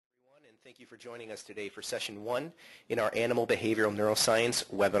Thank you for joining us today for session 1 in our Animal Behavioral Neuroscience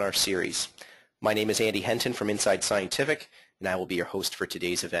webinar series. My name is Andy Henton from InsideScientific, and I will be your host for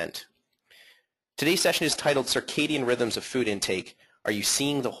today's event. Today's session is titled Circadian Rhythms of Food Intake, Are You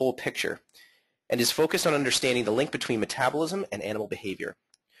Seeing the Whole Picture?, and is focused on understanding the link between metabolism and animal behavior.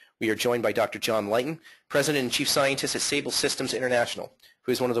 We are joined by Dr. John Lighton, President and Chief Scientist at Sable Systems International,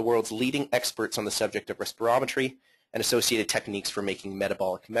 who is one of the world's leading experts on the subject of respirometry and associated techniques for making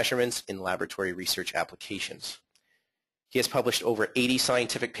metabolic measurements in laboratory research applications. He has published over 80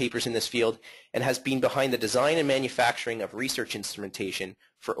 scientific papers in this field and has been behind the design and manufacturing of research instrumentation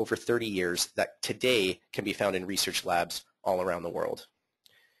for over 30 years that today can be found in research labs all around the world.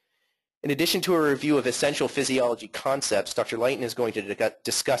 In addition to a review of essential physiology concepts, Dr. Lighton is going to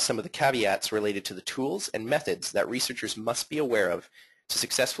discuss some of the caveats related to the tools and methods that researchers must be aware of to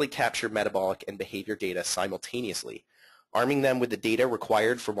successfully capture metabolic and behavior data simultaneously, arming them with the data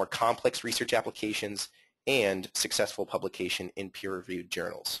required for more complex research applications and successful publication in peer-reviewed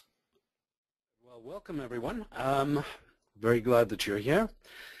journals. Well, welcome everyone. Very glad that you're here.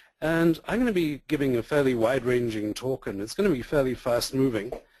 And I'm going to be giving a fairly wide-ranging talk, and it's going to be fairly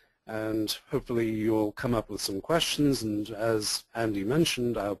fast-moving. And hopefully you'll come up with some questions, and as Andy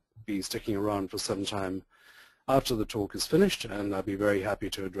mentioned, I'll be sticking around for some time after the talk is finished, and I'll be very happy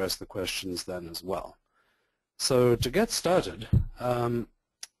to address the questions then as well. So to get started, everyone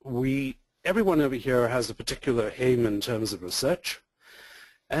over here has a particular aim in terms of research,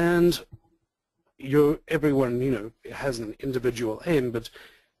 and everyone has an individual aim, but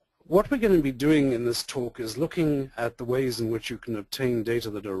what we're going to be doing in this talk is looking at the ways in which you can obtain data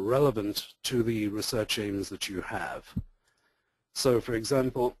that are relevant to the research aims that you have. So for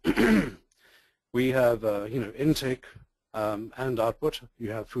example, we have intake and output.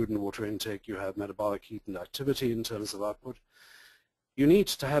 You have food and water intake, you have metabolic heat and activity in terms of output. You need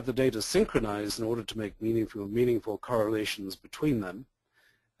to have the data synchronized in order to make meaningful correlations between them.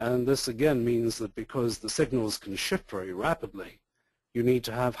 And this again means that because the signals can shift very rapidly, you need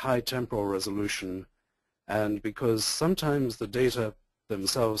to have high temporal resolution, and because sometimes the data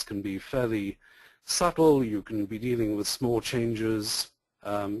themselves can be fairly subtle, you can be dealing with small changes,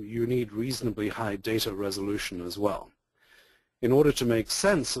 you need reasonably high data resolution as well. In order to make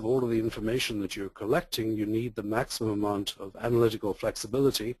sense of all of the information that you're collecting, you need the maximum amount of analytical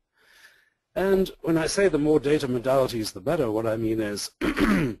flexibility. And when I say the more data modalities, the better, what I mean is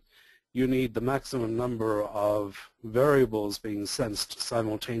you need the maximum number of variables being sensed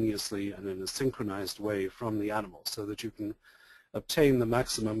simultaneously and in a synchronized way from the animal so that you can obtain the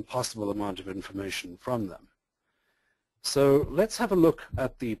maximum possible amount of information from them. So let's have a look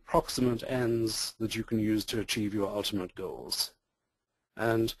at the proximate ends that you can use to achieve your ultimate goals.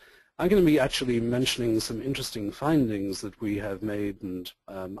 And I'm going to be actually mentioning some interesting findings that we have made, and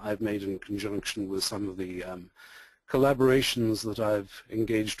I've made in conjunction with some of the collaborations that I've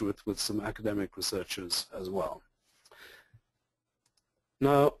engaged with some academic researchers as well.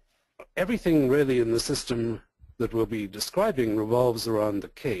 Now, everything really in the system that we'll be describing revolves around the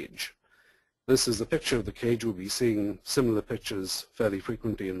cage. This is a picture of the cage. We'll be seeing similar pictures fairly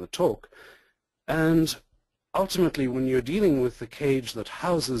frequently in the talk. And ultimately, when you're dealing with the cage that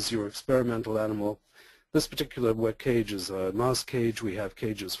houses your experimental animal, this particular cage is a mouse cage. We have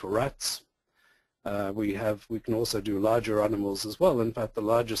cages for rats. We can also do larger animals as well. In fact, the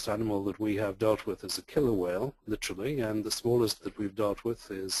largest animal that we have dealt with is a killer whale, literally, and the smallest that we've dealt with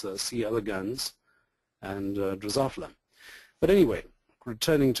is C. elegans and Drosophila. But anyway,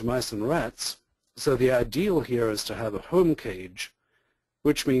 returning to mice and rats, so the ideal here is to have a home cage,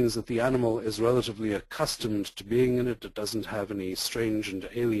 which means that the animal is relatively accustomed to being in it. It doesn't have any strange and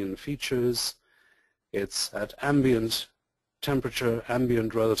alien features. It's at ambient temperature,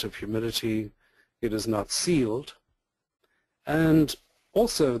 ambient relative humidity. It is not sealed. And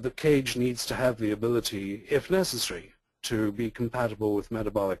also the cage needs to have the ability, if necessary, to be compatible with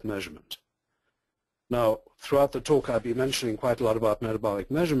metabolic measurement. Now, throughout the talk I'll be mentioning quite a lot about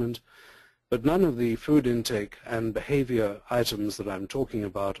metabolic measurement, but none of the food intake and behavior items that I'm talking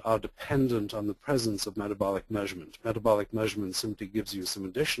about are dependent on the presence of metabolic measurement. Metabolic measurement simply gives you some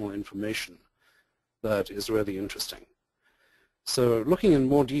additional information that is really interesting. So looking in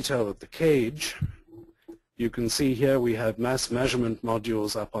more detail at the cage, you can see here we have mass measurement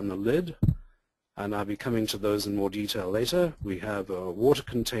modules up on the lid, and I'll be coming to those in more detail later. We have a water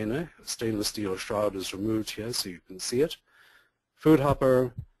container. A stainless steel shroud is removed here so you can see it. Food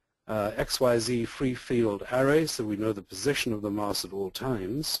hopper, XYZ free field array, so we know the position of the mouse at all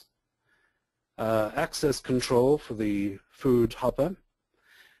times. Access control for the food hopper.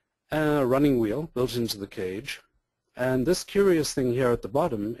 A running wheel built into the cage. And this curious thing here at the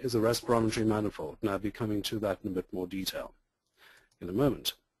bottom is a respirometry manifold. Now I'll be coming to that in a bit more detail in a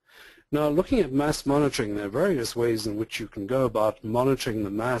moment. Now, looking at mass monitoring, there are various ways in which you can go about monitoring the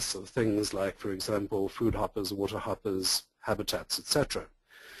mass of things like, for example, food hoppers, water hoppers, habitats, etc.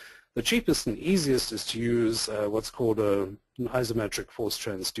 The cheapest and easiest is to use what's called an isometric force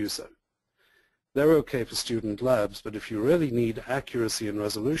transducer. They're okay for student labs, but if you really need accuracy and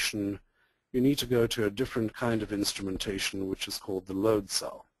resolution, you need to go to a different kind of instrumentation, which is called the load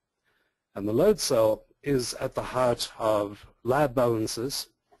cell. And the load cell is at the heart of lab balances.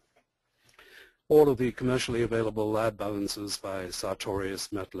 All of the commercially available lab balances by Sartorius,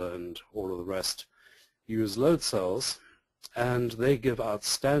 Mettler, and all of the rest use load cells, and they give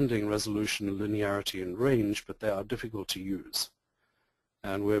outstanding resolution, linearity, and range, but they are difficult to use.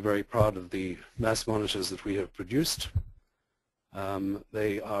 And we're very proud of the mass monitors that we have produced.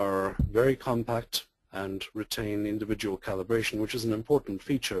 They are very compact and retain individual calibration, which is an important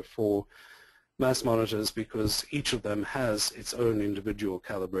feature for mass monitors because each of them has its own individual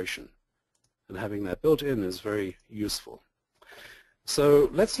calibration. And having that built in is very useful. So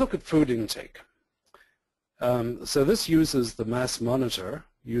let's look at food intake. So this uses the mass monitor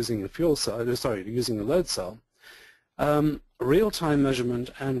using a fuel cell, using a load cell, real-time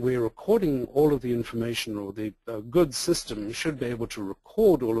measurement, and we're recording all of the information, or the good system should be able to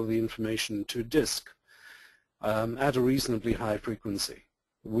record all of the information to disk at a reasonably high frequency.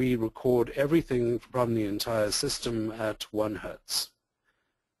 We record everything from the entire system at 1 Hertz.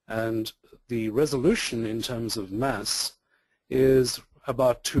 And the resolution in terms of mass is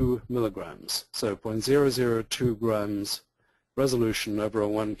about 2 milligrams, so 0.002 grams resolution over a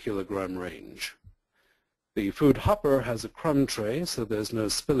 1 kilogram range. The food hopper has a crumb tray, so there's no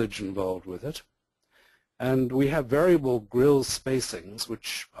spillage involved with it. And we have variable grill spacings,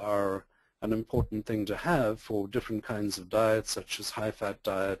 which are an important thing to have for different kinds of diets, such as high-fat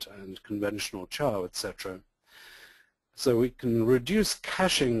diet and conventional chow, etc. So we can reduce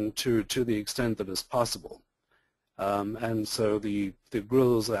caching to the extent that is possible. And so the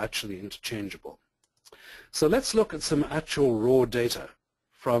grills are actually interchangeable. So let's look at some actual raw data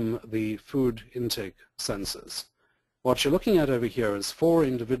from the food intake sensors. What you're looking at over here is 4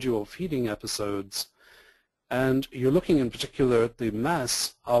 individual feeding episodes, and you're looking in particular at the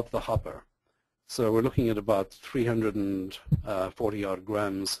mass of the hopper. So we're looking at about 340 odd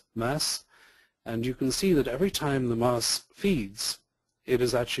grams mass, and you can see that every time the mouse feeds, it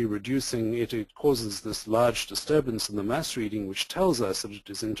is actually reducing, it causes this large disturbance in the mass reading, which tells us that it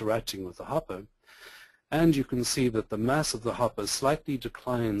is interacting with the hopper. And you can see that the mass of the hopper slightly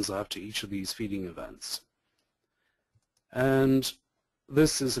declines after each of these feeding events. And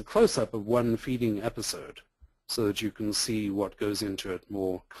this is a close-up of one feeding episode, so that you can see what goes into it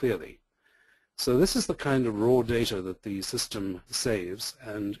more clearly. So this is the kind of raw data that the system saves,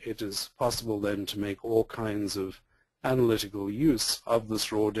 and it is possible then to make all kinds of analytical use of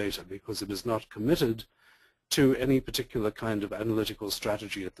this raw data because it is not committed to any particular kind of analytical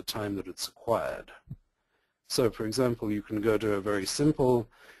strategy at the time that it's acquired. So for example, you can go to a very simple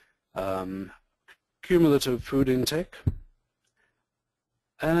cumulative food intake,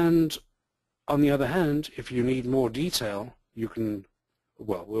 and on the other hand, if you need more detail, you can,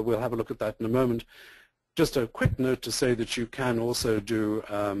 well, we'll have a look at that in a moment. Just a quick note to say that you can also do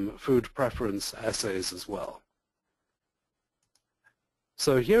food preference assays as well.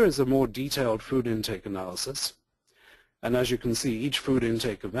 So here is a more detailed food intake analysis. And as you can see, each food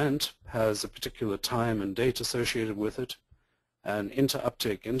intake event has a particular time and date associated with it, an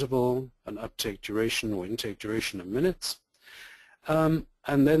inter-uptake interval, an uptake duration or intake duration of minutes, and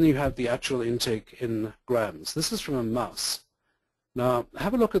then you have the actual intake in grams. This is from a mouse. Now,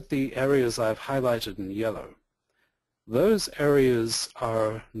 have a look at the areas I've highlighted in yellow. Those areas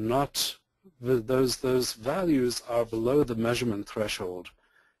are not, those values are below the measurement threshold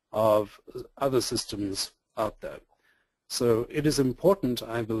of other systems out there. So it is important,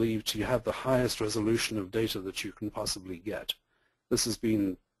 I believe, to have the highest resolution of data that you can possibly get. This has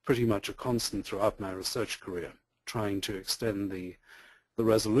been pretty much a constant throughout my research career, trying to extend the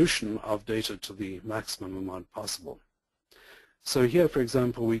resolution of data to the maximum amount possible. So here, for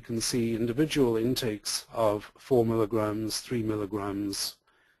example, we can see individual intakes of 4 milligrams, 3 milligrams,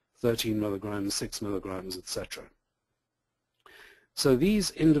 13 milligrams, 6 milligrams, etc. So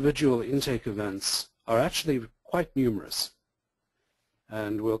these individual intake events are actually quite numerous,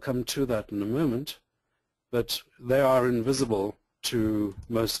 and we'll come to that in a moment, but they are invisible to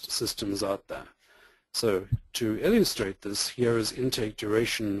most systems out there. So to illustrate this, here is intake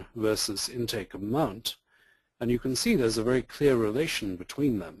duration versus intake amount, and you can see there's a very clear relation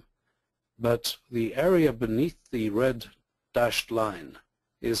between them. but the area beneath the red dashed line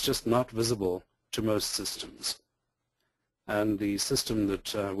is just not visible to most systems. And the system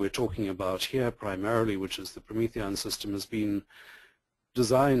that we're talking about here primarily, which is the Promethean system, has been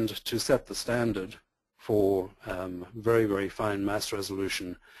designed to set the standard for very, very fine mass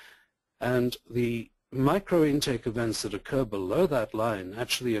resolution. And the micro intake events that occur below that line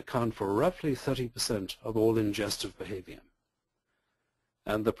actually account for roughly 30% of all ingestive behavior.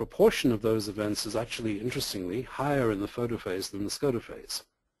 And the proportion of those events is actually, interestingly, higher in the photophase than the scotophase.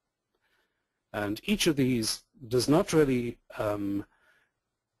 And each of these does not really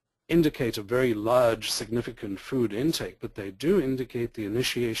indicate a very large, significant food intake, but they do indicate the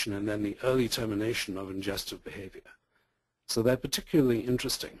initiation and then the early termination of ingestive behavior. So they're particularly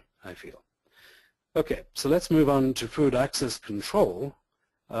interesting, I feel. Okay, so let's move on to food access control.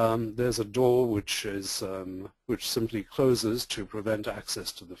 There's a door which simply closes to prevent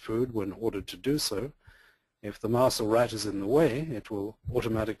access to the food when ordered to do so. If the mouse or rat is in the way, it will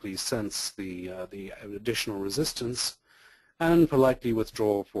automatically sense the additional resistance and politely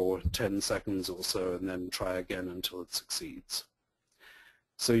withdraw for 10 seconds or so and then try again until it succeeds.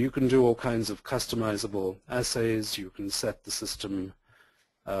 So you can do all kinds of customizable assays. You can set the system,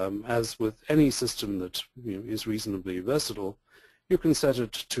 as with any system that is reasonably versatile, you can set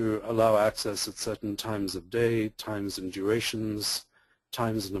it to allow access at certain times of day, times and durations,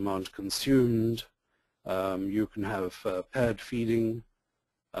 times and amount consumed. You can have paired feeding,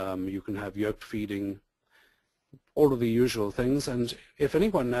 you can have yolk feeding, all of the usual things. And if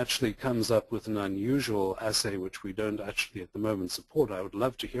anyone actually comes up with an unusual assay which we don't actually at the moment support, I would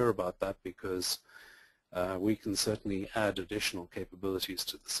love to hear about that, because we can certainly add additional capabilities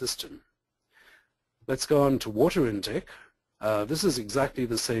to the system. Let's go on to water intake. This is exactly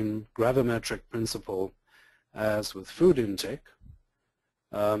the same gravimetric principle as with food intake.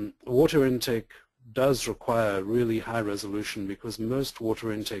 Water intake does require really high resolution because most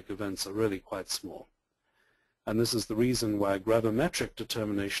water intake events are really quite small. And this is the reason why gravimetric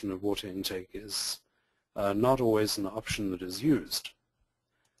determination of water intake is not always an option that is used.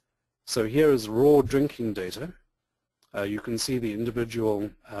 So here is raw drinking data. You can see the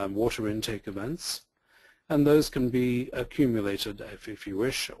individual water intake events, and those can be accumulated if you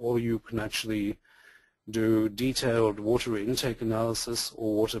wish, or you can actually do detailed water intake analysis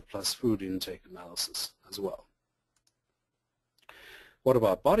or water plus food intake analysis as well. What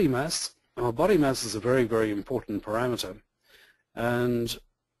about body mass? Well, body mass is a very, very important parameter, and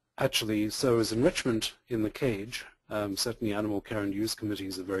actually so is enrichment in the cage. Certainly animal care and use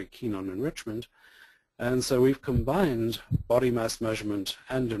committees are very keen on enrichment, and so we've combined body mass measurement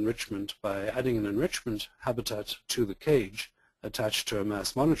and enrichment by adding an enrichment habitat to the cage attached to a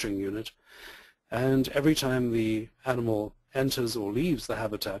mass monitoring unit. And every time the animal enters or leaves the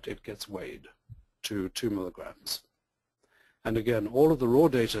habitat, it gets weighed to 2 milligrams. And again, all of the raw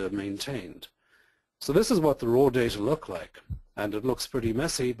data are maintained. So this is what the raw data look like. And it looks pretty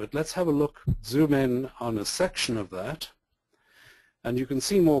messy, but let's have a look, zoom in on a section of that. And you can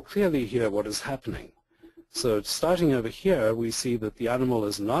see more clearly here what is happening. So starting over here, we see that the animal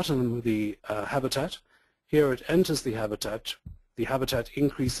is not in the habitat. Here it enters the habitat. The habitat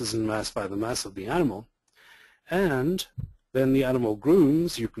increases in mass by the mass of the animal, and then the animal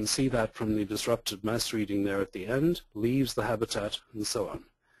grooms. You can see that from the disrupted mass reading there at the end, leaves the habitat, and so on.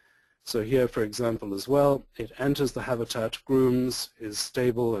 So here, for example, as well, it enters the habitat, grooms, is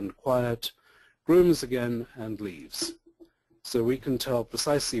stable and quiet, grooms again, and leaves. So we can tell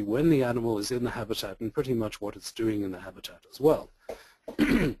precisely when the animal is in the habitat and pretty much what it's doing in the habitat as well.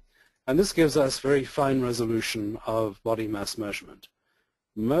 And this gives us very fine resolution of body mass measurement.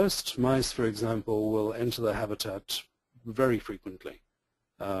 Most mice, for example, will enter the habitat very frequently,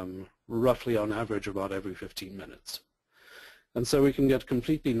 roughly on average about every 15 minutes. And so we can get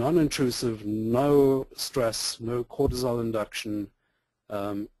completely non-intrusive, no stress, no cortisol induction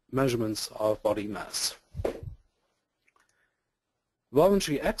measurements of body mass.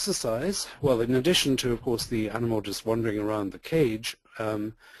 Voluntary exercise, well, in addition to, of course, the animal just wandering around the cage,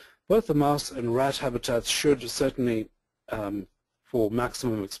 both the mouse and rat habitats should certainly, for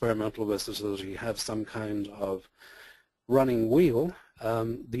maximum experimental versatility, have some kind of running wheel.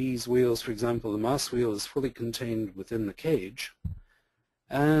 These wheels, for example, the mouse wheel is fully contained within the cage.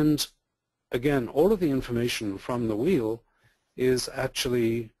 And again, all of the information from the wheel is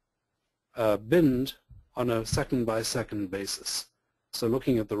actually binned on a second-by-second basis. So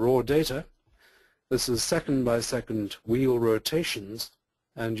looking at the raw data, this is second-by-second wheel rotations,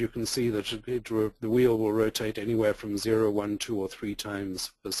 and you can see that the wheel will rotate anywhere from 0, 1, 2, or 3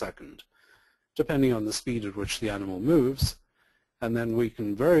 times per second, depending on the speed at which the animal moves. and then we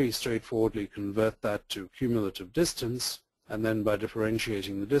can very straightforwardly convert that to cumulative distance, and then by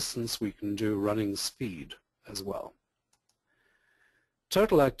differentiating the distance we can do running speed as well.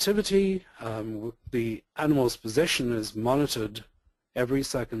 Total activity, the animal's position is monitored every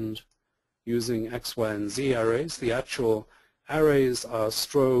second using X, Y, and Z arrays. The actual arrays are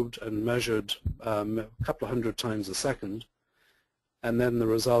strobed and measured a couple of hundred times a second, and then the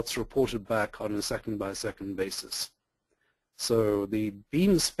results reported back on a second-by-second basis. So the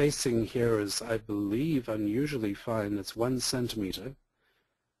beam spacing here is, I believe, unusually fine. It's 1 centimeter.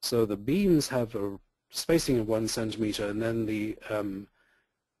 So the beams have a spacing of 1 centimeter, and then the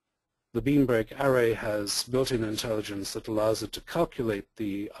beam break array has built-in intelligence that allows it to calculate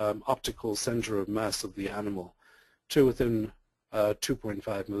the optical center of mass of the animal to within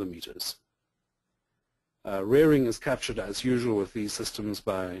 2.5 millimeters. Rearing is captured as usual with these systems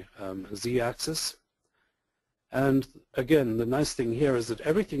by a z-axis. And again, the nice thing here is that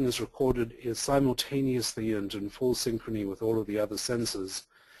everything is recorded simultaneously and in full synchrony with all of the other sensors,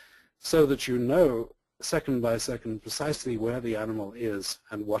 so that you know second by second precisely where the animal is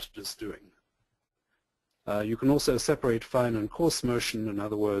and what it is doing. You can also separate fine and coarse motion, in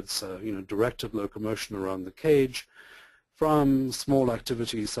other words, directed locomotion around the cage, from small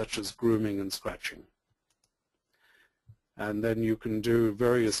activities such as grooming and scratching. And then you can do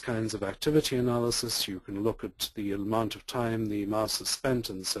various kinds of activity analysis. You can look at the amount of time the mouse has spent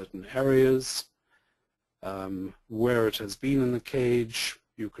in certain areas, where it has been in the cage.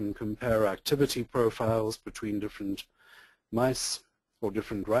 You can compare activity profiles between different mice or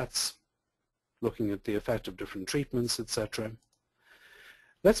different rats, looking at the effect of different treatments, etc.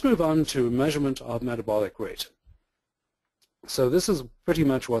 Let's move on to measurement of metabolic rate. So this is pretty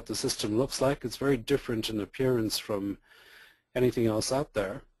much what the system looks like. It's very different in appearance from anything else out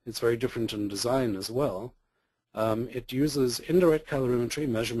there. It's very different in design as well. It uses indirect calorimetry,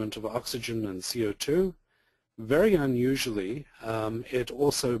 measurement of oxygen and CO2. Very unusually, it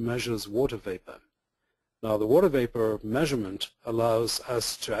also measures water vapor. Now, the water vapor measurement allows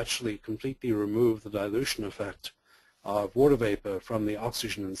us to actually completely remove the dilution effect of water vapor from the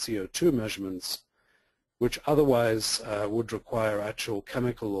oxygen and CO2 measurements, which otherwise would require actual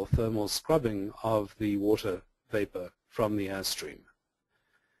chemical or thermal scrubbing of the water vapor from the airstream.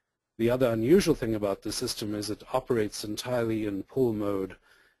 The other unusual thing about the system is it operates entirely in pull mode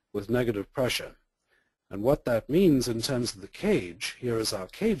with negative pressure. And what that means in terms of the cage, here is our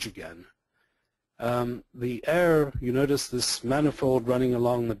cage again. The air, you notice this manifold running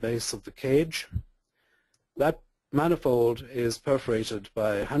along the base of the cage. That manifold is perforated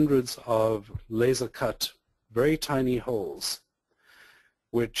by hundreds of laser-cut, very tiny holes,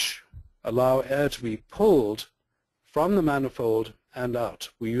 which allow air to be pulled from the manifold and out.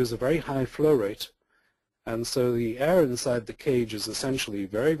 We use a very high flow rate, and so the air inside the cage is essentially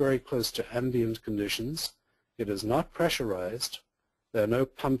very, very close to ambient conditions. It is not pressurized. There are no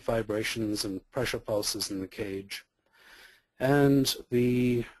pump vibrations and pressure pulses in the cage. And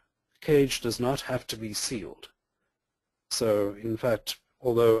the cage does not have to be sealed. So, in fact,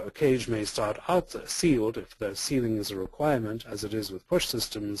 although a cage may start out sealed, if the sealing is a requirement, as it is with push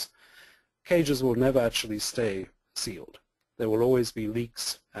systems, cages will never actually stay sealed. There will always be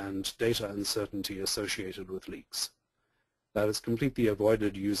leaks and data uncertainty associated with leaks. That is completely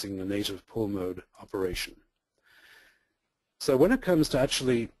avoided using a native pull mode operation. So when it comes to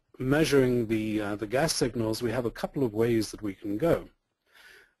actually measuring the gas signals, we have a couple of ways that we can go.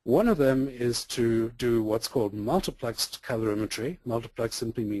 One of them is to do what's called multiplexed calorimetry. Multiplex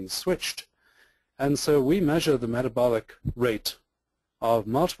simply means switched. And so we measure the metabolic rate of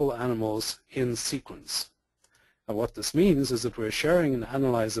multiple animals in sequence. And what this means is that we're sharing an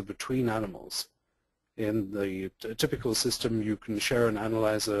analyzer between animals. In the typical system, you can share an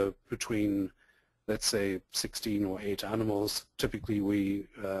analyzer between, let's say, 16 or 8 animals. Typically, we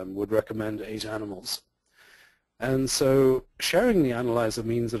would recommend 8 animals. And so sharing the analyzer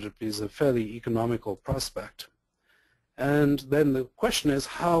means that it is a fairly economical prospect. And then the question is,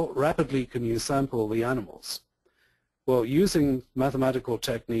 how rapidly can you sample the animals? Well, using mathematical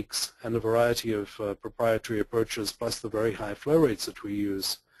techniques and a variety of proprietary approaches, plus the very high flow rates that we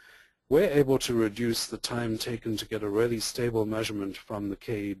use, we're able to reduce the time taken to get a really stable measurement from the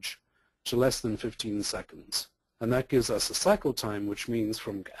cage to less than 15 seconds. And that gives us a cycle time, which means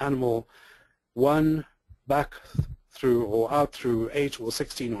from animal 1 back through or out through 8 or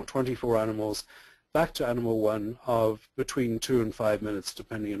 16 or 24 animals, back to animal 1 of between 2 and 5 minutes,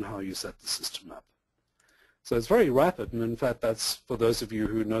 depending on how you set the system up. So it's very rapid, and in fact that's, for those of you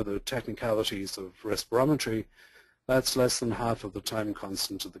who know the technicalities of respirometry, that's less than half of the time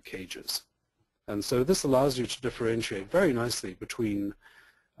constant of the cages. And so this allows you to differentiate very nicely between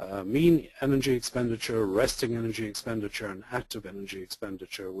mean energy expenditure, resting energy expenditure, and active energy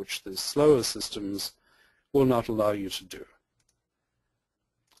expenditure, which the slower systems will not allow you to do.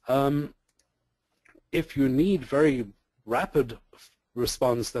 If you need very rapid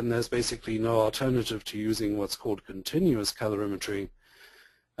response, then there's basically no alternative to using what's called continuous calorimetry,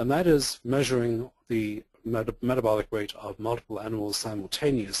 and that is measuring the metabolic rate of multiple animals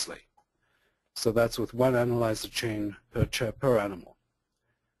simultaneously. So that's with one analyzer chain per animal.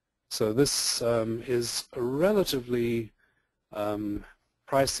 So this is a relatively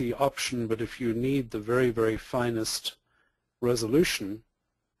pricey option, but if you need the very, very finest resolution,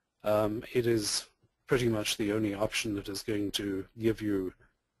 it is pretty much the only option that is going to give you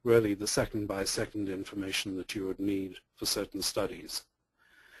really the second-by-second information that you would need for certain studies.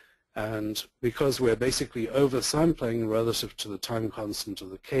 And because we're basically oversampling relative to the time constant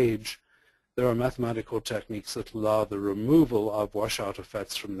of the cage, there are mathematical techniques that allow the removal of washout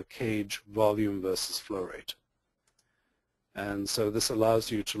effects from the cage volume versus flow rate. And so this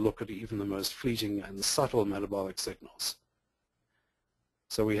allows you to look at even the most fleeting and subtle metabolic signals.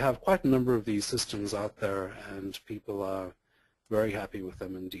 So we have quite a number of these systems out there, and people are very happy with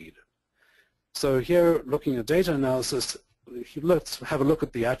them indeed. So here, looking at data analysis, let's have a look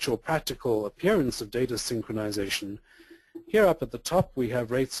at the actual practical appearance of data synchronization. Here up at the top we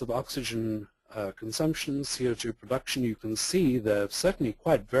have rates of oxygen consumption, CO2 production. You can see they're certainly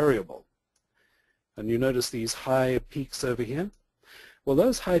quite variable. And you notice these high peaks over here. Well,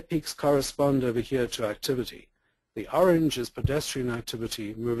 those high peaks correspond over here to activity. The orange is pedestrian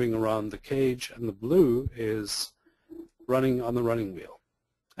activity moving around the cage, and the blue is running on the running wheel.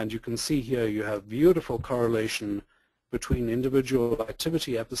 And you can see here you have beautiful correlation between individual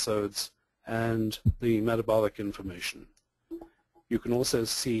activity episodes and the metabolic information. You can also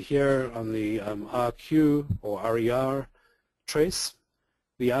see here on the RQ or RER trace,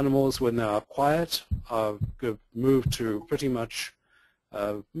 the animals when they are quiet are moved to pretty much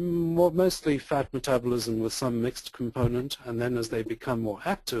mostly fat metabolism with some mixed component, and then as they become more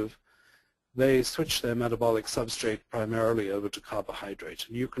active, they switch their metabolic substrate primarily over to carbohydrate.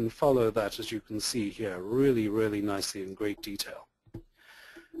 And you can follow that, as you can see here, really, really nicely in great detail.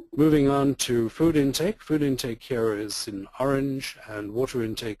 Moving on to food intake. Food intake here is in orange and water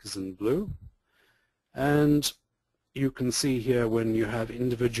intake is in blue. And you can see here when you have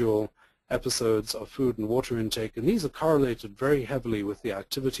individual episodes of food and water intake, and these are correlated very heavily with the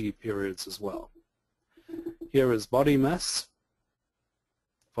activity periods as well. Here is body mass,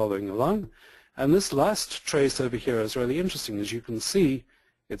 following along. And this last trace over here is really interesting. As you can see,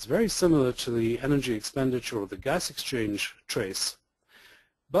 it's very similar to the energy expenditure or the gas exchange trace,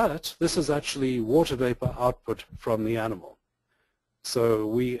 but this is actually water vapor output from the animal. So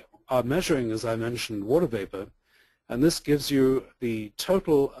we are measuring, as I mentioned, water vapor, and this gives you the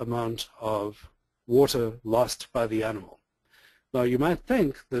total amount of water lost by the animal. Now you might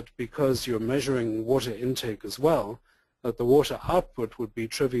think that because you're measuring water intake as well, that the water output would be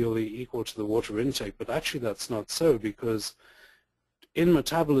trivially equal to the water intake, but actually that's not so, because in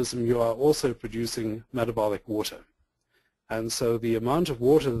metabolism you are also producing metabolic water. And so the amount of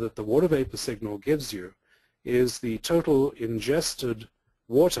water that the water vapor signal gives you is the total ingested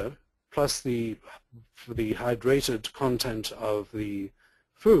water plus the hydrated content of the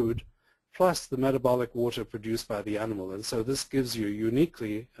food plus the metabolic water produced by the animal. And so this gives you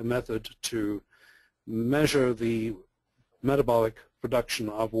uniquely a method to measure the metabolic production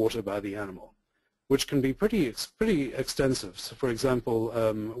of water by the animal, which can be pretty extensive. So for example,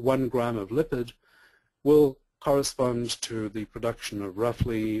 1 gram of lipid will correspond to the production of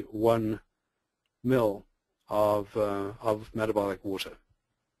roughly 1 mil of metabolic water.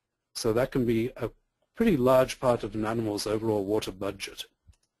 So that can be a pretty large part of an animal's overall water budget.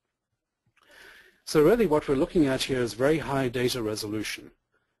 So really what we're looking at here is very high data resolution.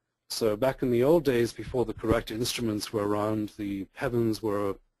 So back in the old days, before the correct instruments were around, the heavens were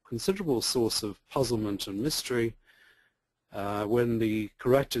a considerable source of puzzlement and mystery. When the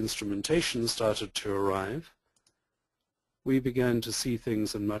correct instrumentation started to arrive, we began to see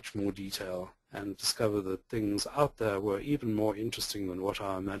things in much more detail and discover that things out there were even more interesting than what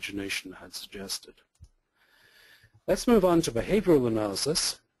our imagination had suggested. Let's move on to behavioral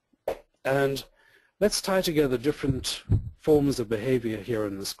analysis, and let's tie together different forms of behavior here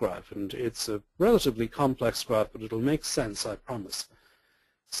in this graph. And it's a relatively complex graph, but it'll make sense, I promise.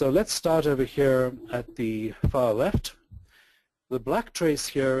 So let's start over here at the far left. The black trace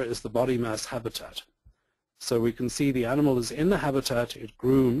here is the body mass habitat. So we can see the animal is in the habitat, it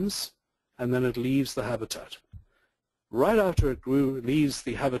grooms, and then it leaves the habitat. Right after it leaves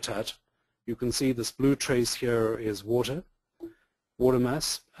the habitat, You can see this blue trace here is water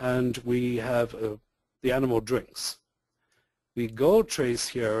mass, and we have the animal drinks. The gold trace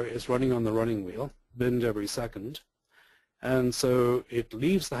here is running on the running wheel, binned every second, and so it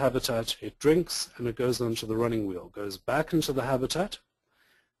leaves the habitat, it drinks, and it goes onto the running wheel, goes back into the habitat.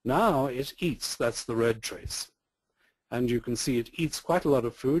 Now it eats, that's the red trace. And you can see it eats quite a lot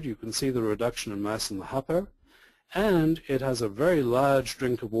of food. You can see the reduction in mass in the hopper, and it has a very large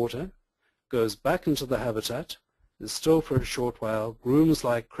drink of water, goes back into the habitat, is still for a short while, grooms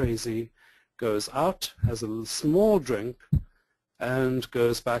like crazy, goes out, has a small drink, and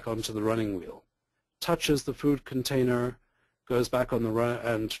goes back onto the running wheel. Touches the food container, goes back on the run,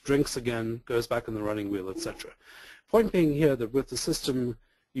 and drinks again, goes back on the running wheel, etc. Point being here that with the system,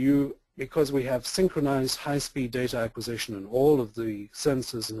 because we have synchronized high-speed data acquisition in all of the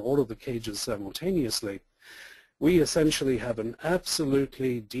sensors and all of the cages simultaneously, we essentially have an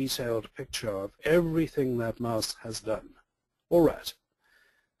absolutely detailed picture of everything that mouse has done, or rat.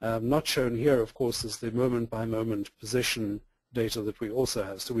 Not shown here, of course, is the moment-by-moment position data that we also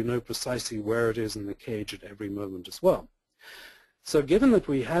have, so we know precisely where it is in the cage at every moment as well. So given that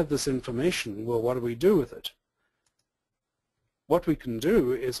we have this information, well, what do we do with it? What we can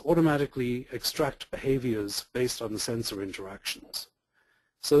do is automatically extract behaviors based on the sensor interactions.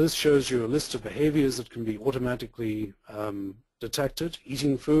 So this shows you a list of behaviors that can be automatically detected: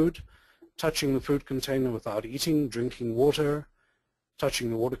 eating food, touching the food container without eating, drinking water, touching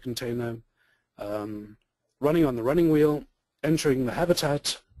the water container, running on the running wheel, entering the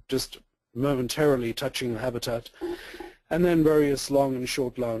habitat, just momentarily touching the habitat, and then various long and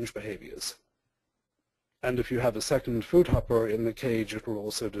short lounge behaviors. And if you have a second food hopper in the cage, it will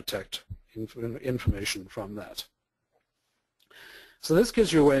also detect information from that. So this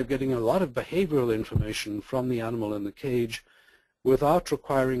gives you a way of getting a lot of behavioral information from the animal in the cage without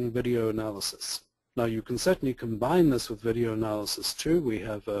requiring video analysis. Now you can certainly combine this with video analysis too. We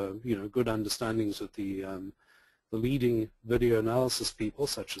have good understandings with the leading video analysis people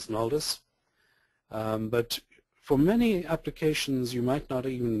such as Naldis. But for many applications you might not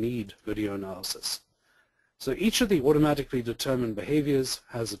even need video analysis. So each of the automatically determined behaviors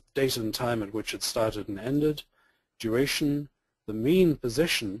has a date and time at which it started and ended, duration, the mean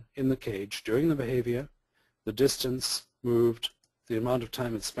position in the cage during the behavior, the distance moved, the amount of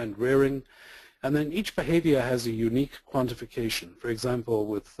time it spent rearing, and then each behavior has a unique quantification. For example,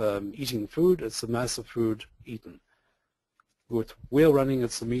 with eating food, it's the mass of food eaten. With wheel running,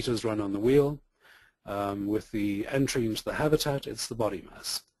 it's the meters run on the wheel. With the entry into the habitat, it's the body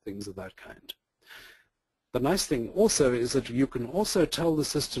mass, things of that kind. The nice thing also is that you can also tell the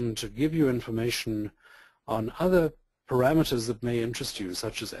system to give you information on other parameters that may interest you,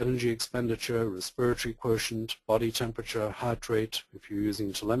 such as energy expenditure, respiratory quotient, body temperature, heart rate, if you're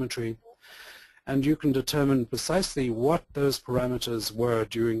using telemetry. And you can determine precisely what those parameters were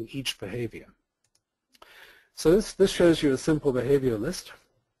during each behavior. So this shows you a simple behavior list.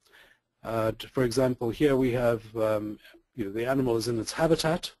 For example, here we have the animal is in its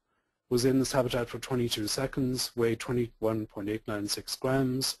habitat, was in this habitat for 22 seconds, weighed 21.896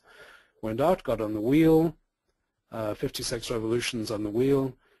 grams, went out, got on the wheel, 56 revolutions on the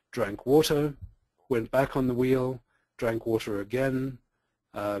wheel, drank water, went back on the wheel, drank water again,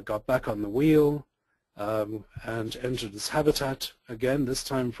 got back on the wheel, and entered its habitat again, this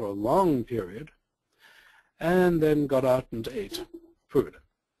time for a long period, and then got out and ate food.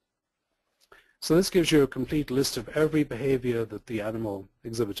 So this gives you a complete list of every behavior that the animal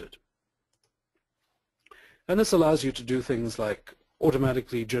exhibited. And this allows you to do things like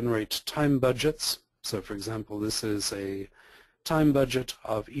automatically generate time budgets. So for example, this is a time budget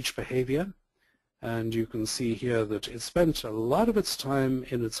of each behavior, and you can see here that it spent a lot of its time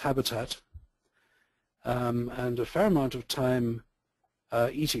in its habitat and a fair amount of time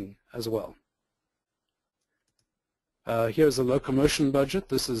eating as well. Here's a locomotion budget.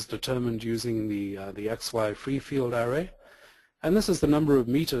 This is determined using the XY free field array. And this is the number of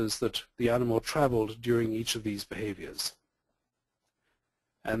meters that the animal traveled during each of these behaviors.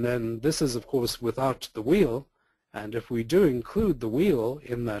 And then this is, of course, without the wheel. And if we do include the wheel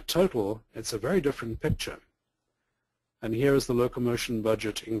in that total, it's a very different picture. And here is the locomotion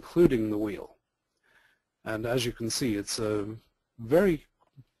budget including the wheel. And as you can see, it's a very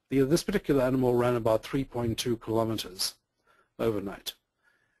this particular animal ran about 3.2 kilometers overnight,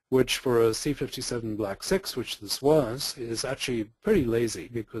 which for a C-57 Black 6, which this was, is actually pretty lazy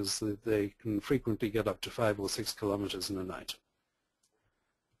because they can frequently get up to 5 or 6 kilometers in a night.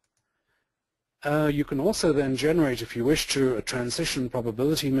 You can also then generate, if you wish to, a transition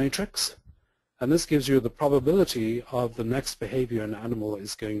probability matrix, and this gives you the probability of the next behavior an animal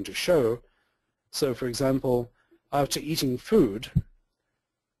is going to show So for example, after eating food,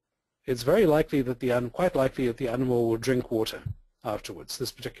 it's very likely that quite likely that the animal will drink water afterwards,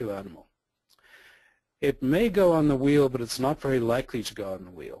 this particular animal. It may go on the wheel, but it's not very likely to go on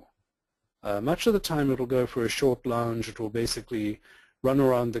the wheel. Much of the time it will go for a short lounge. It will basically run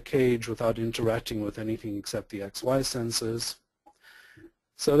around the cage without interacting with anything except the XY sensors.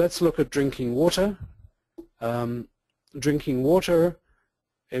 So let's look at drinking water. Drinking water,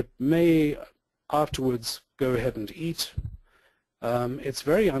 it may afterwards go ahead and eat. It's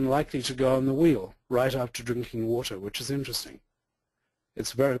very unlikely to go on the wheel right after drinking water, which is interesting.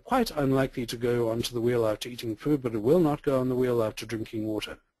 It's quite unlikely to go onto the wheel after eating food, but it will not go on the wheel after drinking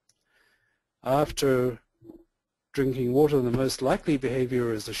water. After drinking water, the most likely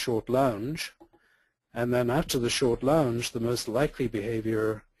behavior is a short lounge, and then after the short lounge, the most likely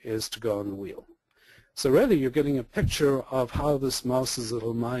behavior is to go on the wheel. So really you're getting a picture of how this mouse's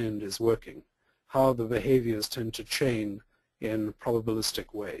little mind is working, how the behaviors tend to chain in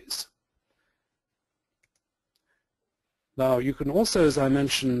probabilistic ways. Now you can also, as I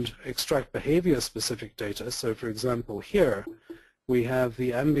mentioned, extract behavior-specific data. So for example here we have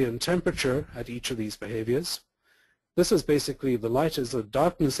the ambient temperature at each of these behaviors. This is basically, the light is a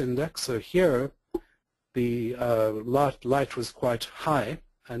darkness index, so here the light was quite high,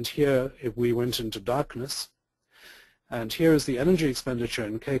 and here we went into darkness. And here is the energy expenditure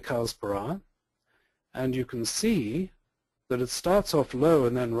in kcals per hour, and you can see that it starts off low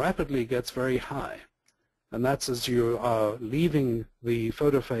and then rapidly gets very high. And that's as you are leaving the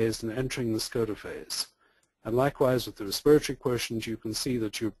photophase and entering the scotophase. And likewise with the respiratory quotient, you can see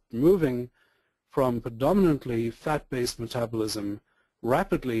that you're moving from predominantly fat-based metabolism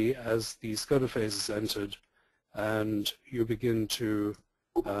rapidly as the scotophase is entered, and you begin to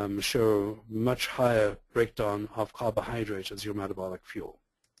show much higher breakdown of carbohydrate as your metabolic fuel.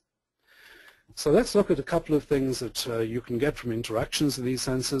 So let's look at a couple of things that you can get from interactions with these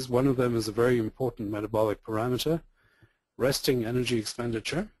sensors. One of them is a very important metabolic parameter, resting energy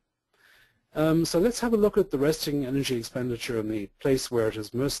expenditure. So let's have a look at the resting energy expenditure in the place where it is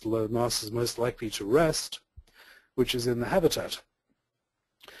the mouse is most likely to rest, which is in the habitat.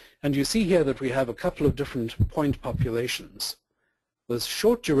 And you see here that we have a couple of different point populations. The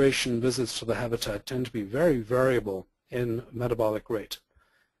short duration visits to the habitat tend to be very variable in metabolic rate,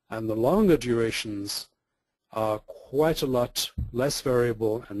 and the longer durations are quite a lot less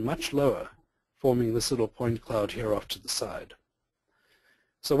variable and much lower, forming this little point cloud here off to the side.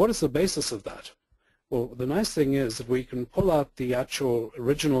 So what is the basis of that? Well, the nice thing is that we can pull out the actual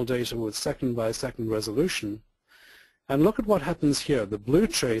original data with second-by-second resolution and look at what happens here. The blue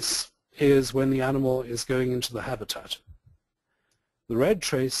trace is when the animal is going into the habitat. The red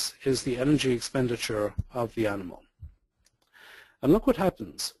trace is the energy expenditure of the animal. And look what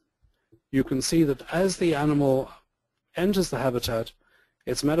happens. You can see that as the animal enters the habitat,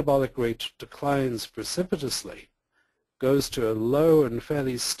 its metabolic rate declines precipitously, goes to a low and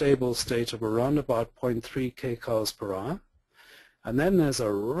fairly stable state of around about 0.3 kcals per hour, and then there's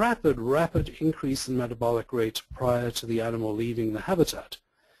a rapid increase in metabolic rate prior to the animal leaving the habitat.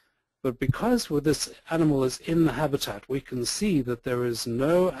 But because this animal is in the habitat, we can see that there is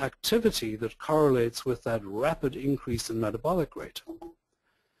no activity that correlates with that rapid increase in metabolic rate.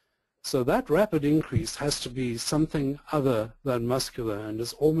 So that rapid increase has to be something other than muscular and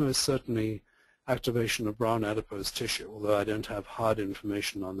is almost certainly activation of brown adipose tissue, although I don't have hard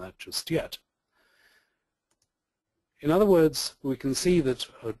information on that just yet. In other words, we can see that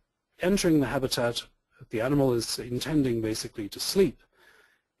entering the habitat, the animal is intending basically to sleep.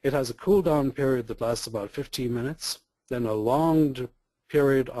 It has a cool down period that lasts about 15 minutes, then a long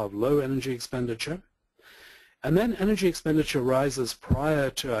period of low energy expenditure, and then energy expenditure rises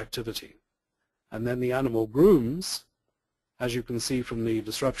prior to activity. And then the animal grooms, as you can see from the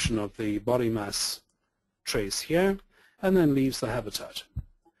disruption of the body mass trace here, and then leaves the habitat.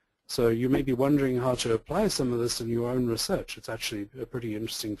 So you may be wondering how to apply some of this in your own research. It's actually a pretty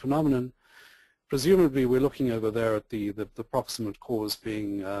interesting phenomenon. Presumably we're looking over there at the proximate cause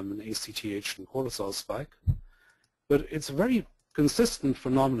being an ACTH and cortisol spike. But it's a very consistent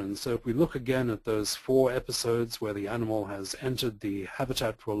phenomenon. So if we look again at those 4 episodes where the animal has entered the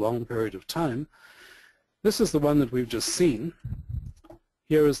habitat for a long period of time, this is the one that we've just seen.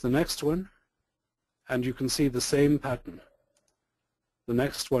 Here is the next one, and you can see the same pattern. The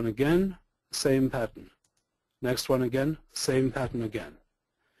next one again, same pattern. Next one again, same pattern again.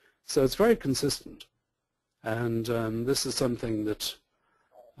 So it's very consistent, and this is something that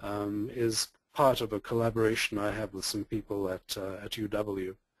is part of a collaboration I have with some people at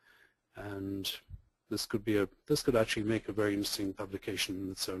UW, and this could actually make a very interesting publication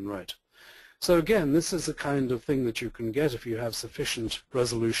in its own right. So again, this is the kind of thing that you can get if you have sufficient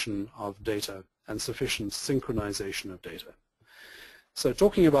resolution of data and sufficient synchronization of data. So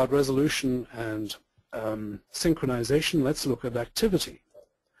talking about resolution and synchronization, let's look at activity.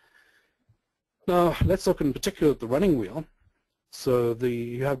 Now, let's look in particular at the running wheel. So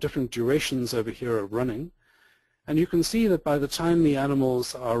you have different durations over here of running. And you can see that by the time the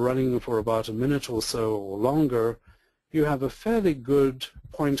animals are running for about a minute or so or longer, you have a fairly good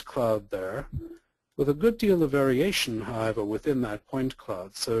point cloud there, with a good deal of variation, however, within that point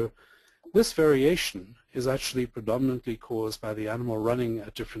cloud. So this variation is actually predominantly caused by the animal running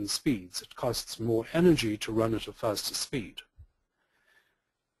at different speeds. It costs more energy to run at a faster speed.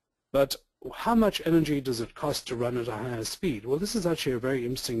 But how much energy does it cost to run at a higher speed? Well, this is actually a very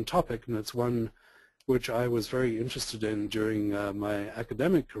interesting topic, and it's one which I was very interested in during my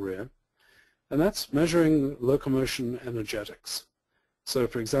academic career, and that's measuring locomotion energetics. So,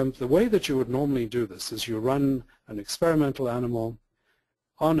 for example, the way that you would normally do this is you run an experimental animal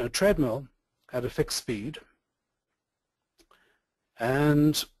on a treadmill at a fixed speed,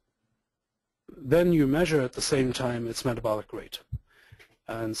 and then you measure at the same time its metabolic rate.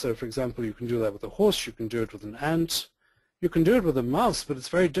 And so, for example, you can do that with a horse, you can do it with an ant, you can do it with a mouse, but it's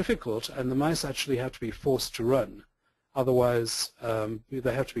very difficult, and the mice actually have to be forced to run. Otherwise,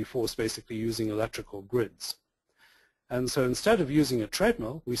 they have to be forced basically using electrical grids. And so instead of using a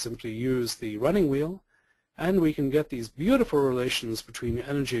treadmill, we simply use the running wheel, and we can get these beautiful relations between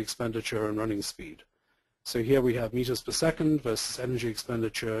energy expenditure and running speed. So here we have meters per second versus energy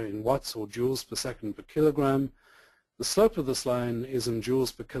expenditure in watts or joules per second per kilogram. The slope of this line is in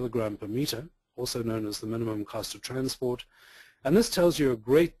joules per kilogram per meter, also known as the minimum cost of transport. And this tells you a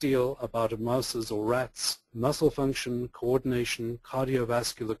great deal about a mouse's or rat's muscle function, coordination,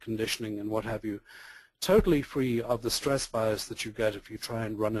 cardiovascular conditioning, and what have you, totally free of the stress bias that you get if you try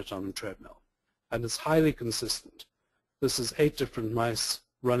and run it on a treadmill. And it's highly consistent. This is 8 different mice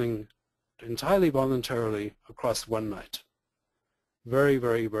running entirely voluntarily across one night. Very,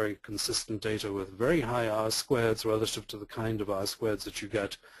 very, very consistent data with very high R-squareds relative to the kind of R-squareds that you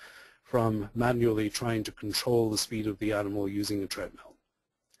get from manually trying to control the speed of the animal using a treadmill.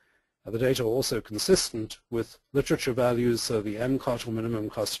 The data are also consistent with literature values, so the MCOT, or minimum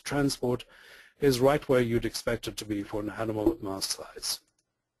cost of transport, is right where you'd expect it to be for an animal of mouse size.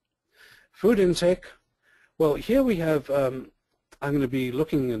 Food intake, well, here we have, I'm going to be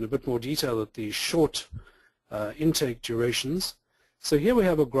looking in a bit more detail at the short intake durations. So here we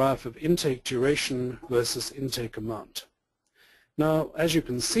have a graph of intake duration versus intake amount. Now, as you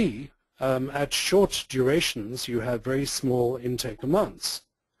can see, at short durations, you have very small intake amounts.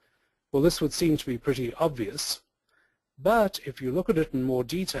 Well, this would seem to be pretty obvious, but if you look at it in more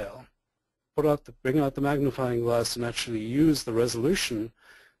detail, bring out the magnifying glass and actually use the resolution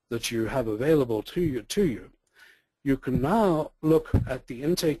that you have available to you, you can now look at the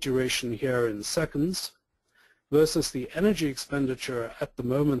intake duration here in seconds versus the energy expenditure at the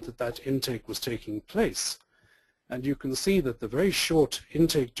moment that that intake was taking place. And you can see that the very short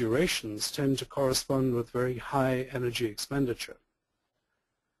intake durations tend to correspond with very high energy expenditure,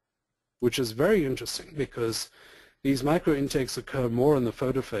 which is very interesting because these micro intakes occur more in the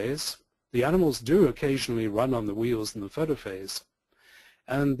photophase. The animals do occasionally run on the wheels in the photophase,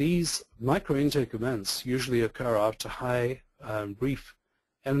 and these micro intake events usually occur after high brief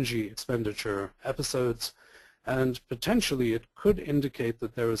energy expenditure episodes, and potentially it could indicate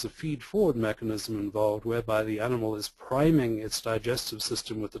that there is a feed-forward mechanism involved whereby the animal is priming its digestive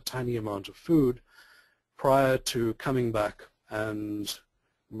system with a tiny amount of food prior to coming back and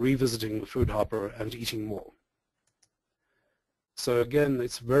revisiting the food hopper and eating more. So again,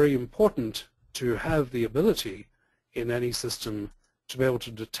 it's very important to have the ability in any system to be able to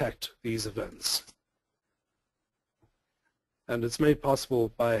detect these events. And it's made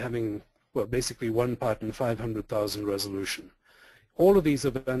possible by having, well, basically 1 part in 500,000 resolution. All of these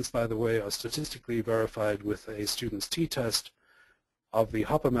events, by the way, are statistically verified with a student's t-test of the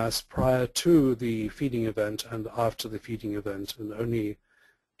hopper mass prior to the feeding event and after the feeding event, and only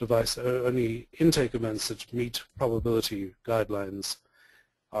intake events that meet probability guidelines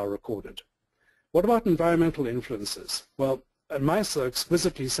are recorded. What about environmental influences? Well, mice are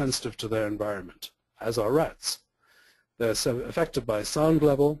exquisitely sensitive to their environment, as are rats. They're affected by sound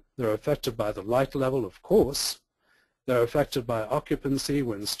level, they're affected by the light level, of course, they're affected by occupancy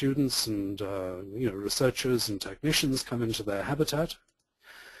when students and researchers and technicians come into their habitat.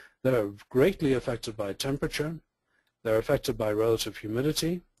 They're greatly affected by temperature, they're affected by relative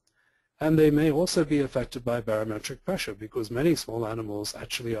humidity, and they may also be affected by barometric pressure because many small animals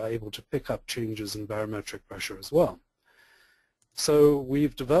actually are able to pick up changes in barometric pressure as well. So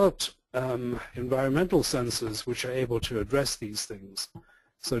we've developed environmental sensors which are able to address these things.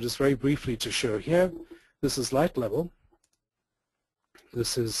 So just very briefly to show here, this is light level.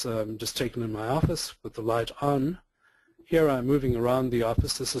 This is just taken in my office with the light on. Here I'm moving around the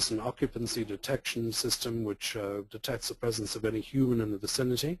office. This is an occupancy detection system which detects the presence of any human in the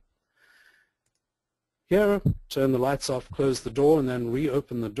vicinity. Here, turn the lights off, close the door, and then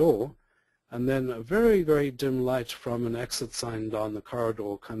reopen the door. And then a very, very dim light from an exit sign down the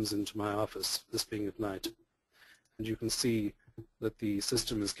corridor comes into my office, this being at night. And you can see that the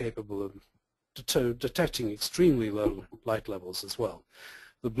system is capable of detecting extremely low light levels as well.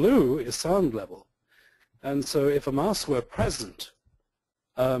 The blue is sound level. And so if a mouse were present,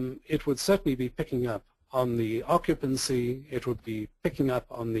 it would certainly be picking up on the occupancy, it would be picking up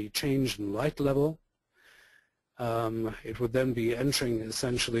on the change in light level. It would then be entering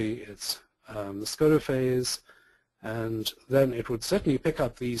essentially its the scotophase, and then it would certainly pick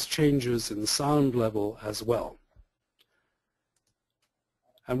up these changes in sound level as well.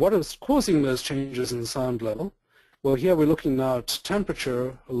 And what is causing those changes in sound level? Well, here we're looking now at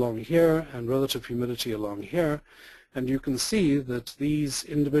temperature along here and relative humidity along here, and you can see that these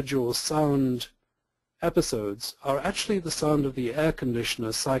individual sound episodes are actually the sound of the air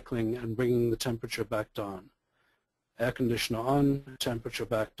conditioner cycling and bringing the temperature back down. Air conditioner on, temperature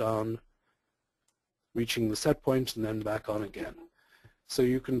back down, reaching the set point and then back on again. So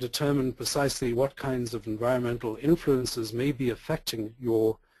you can determine precisely what kinds of environmental influences may be affecting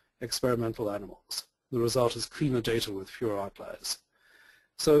your experimental animals. The result is cleaner data with fewer outliers.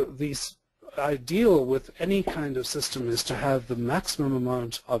 So the ideal with any kind of system is to have the maximum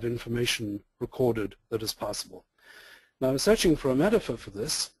amount of information recorded that is possible. Now I was searching for a metaphor for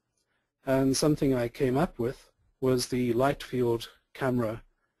this, and something I came up with was the light field camera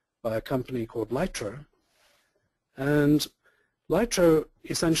by a company called Lighton. And Lighton,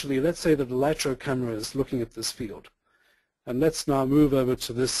 essentially, let's say that a Lighton camera is looking at this field. And let's now move over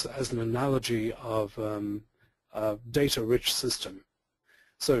to this as an analogy of a data-rich system.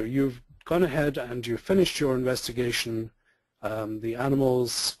 So you've gone ahead and you've finished your investigation. The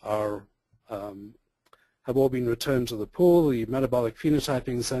animals are, have all been returned to the pool. The metabolic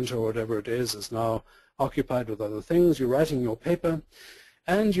phenotyping center, or whatever it is now occupied with other things. You're writing your paper,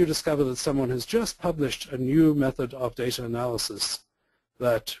 and you discover that someone has just published a new method of data analysis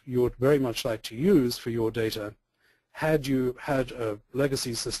that you would very much like to use for your data. Had you had a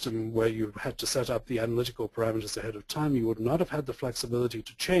legacy system where you had to set up the analytical parameters ahead of time, you would not have had the flexibility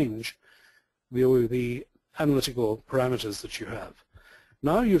to change the analytical parameters that you have.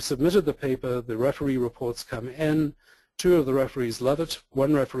 Now you've submitted the paper, the referee reports come in, 2 of the referees love it,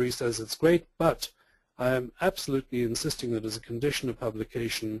 1 referee says it's great, but I am absolutely insisting that as a condition of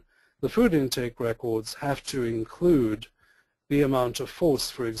publication, the food intake records have to include the amount of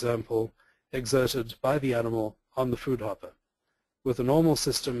force, for example, exerted by the animal on the food hopper. With a normal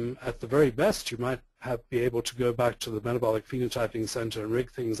system, at the very best, you might be able to go back to the metabolic phenotyping center and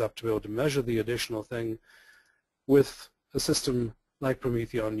rig things up to be able to measure the additional thing. With a system like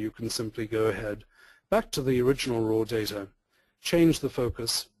Prometheon, you can simply go ahead back to the original raw data, change the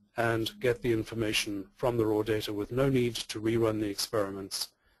focus, and get the information from the raw data with no need to rerun the experiments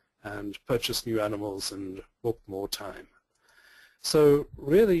and purchase new animals and book more time. So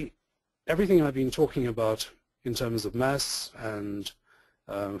really, everything I've been talking about in terms of mass and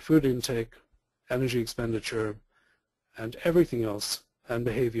food intake, energy expenditure, and everything else, and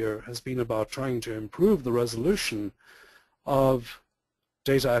behavior has been about trying to improve the resolution of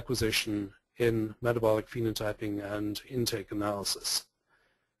data acquisition in metabolic phenotyping and intake analysis.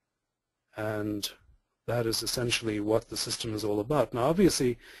 And that is essentially what the system is all about. Now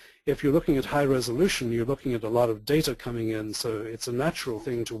obviously, if you're looking at high resolution, you're looking at a lot of data coming in, so it's a natural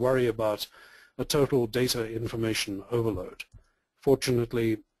thing to worry about a total data information overload.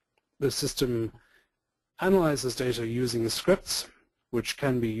 Fortunately, the system analyzes data using scripts, which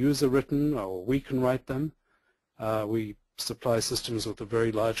can be user-written, or we can write them. We supply systems with a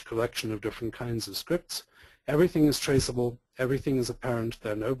very large collection of different kinds of scripts. Everything is traceable, everything is apparent,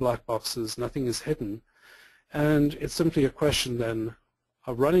 there are no black boxes, nothing is hidden, and it's simply a question then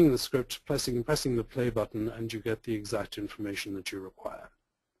of running the script, pressing the play button, and you get the exact information that you require.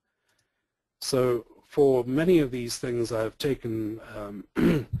 So for many of these things, I've taken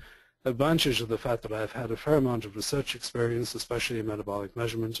advantage of the fact that I've had a fair amount of research experience, especially in metabolic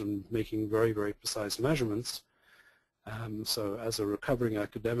measurement and making very, very precise measurements. So as a recovering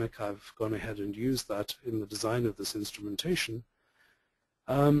academic, I've gone ahead and used that in the design of this instrumentation.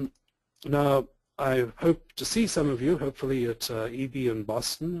 Now, I hope to see some of you, hopefully at EB in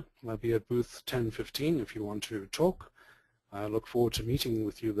Boston. I'll be at booth 1015 if you want to talk. I look forward to meeting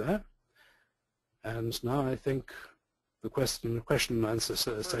with you there. And now I think the question and answer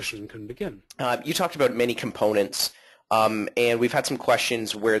session can begin. You talked about many components, and we've had some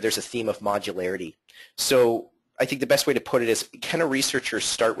questions where there's a theme of modularity. So I think the best way to put it is, can a researcher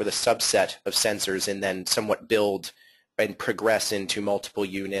start with a subset of sensors and then somewhat build and progress into multiple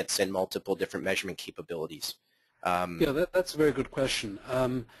units and multiple different measurement capabilities? Yeah, that's a very good question.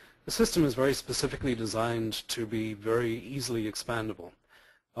 The system is very specifically designed to be very easily expandable.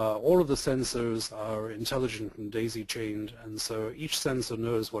 All of the sensors are intelligent and daisy-chained, and so each sensor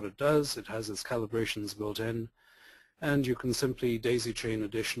knows what it does. It has its calibrations built in, and you can simply daisy-chain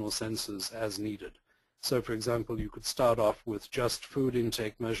additional sensors as needed. So, for example, you could start off with just food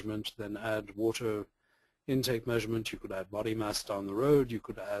intake measurement, then add water intake measurement. You could add body mass down the road. You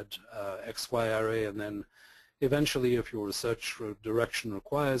could add XY array, and then eventually, if your research direction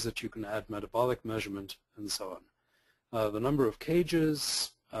requires it, you can add metabolic measurement and so on. The number of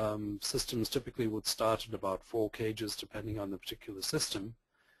cages, systems typically would start at about 4 cages depending on the particular system,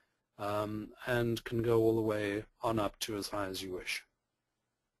 and can go all the way on up to as high as you wish.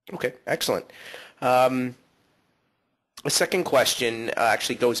 Okay, excellent. A second question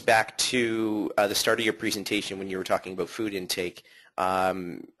actually goes back to the start of your presentation when you were talking about food intake,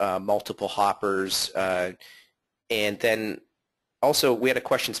 multiple hoppers, and then also we had a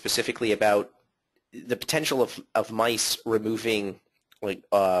question specifically about the potential of mice removing like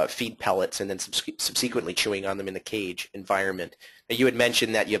feed pellets and then subsequently chewing on them in the cage environment. Now, you had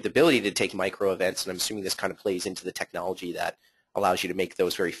mentioned that you have the ability to take micro events, and I'm assuming this kind of plays into the technology that allows you to make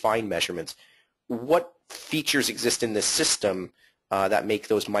those very fine measurements. What features exist in this system that make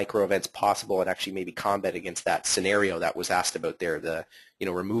those micro events possible and actually maybe combat against that scenario that was asked about there, the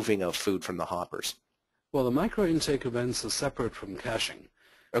removing of food from the hoppers? Well, the micro intake events are separate from caching.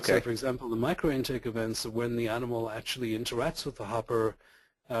 Okay. So, for example, the micro intake events are when the animal actually interacts with the hopper,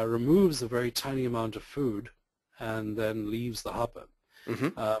 removes a very tiny amount of food, and then leaves the hopper.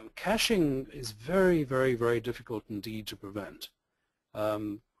 Mm-hmm. Caching is very, very, very difficult indeed to prevent.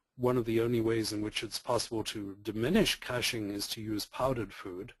 One of the only ways in which it's possible to diminish caching is to use powdered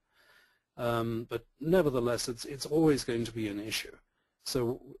food, but nevertheless it's always going to be an issue.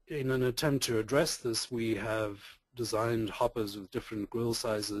 So in an attempt to address this, we have designed hoppers with different grill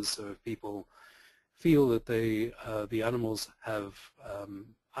sizes, so if people feel that the animals have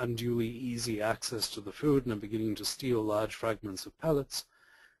unduly easy access to the food and are beginning to steal large fragments of pellets,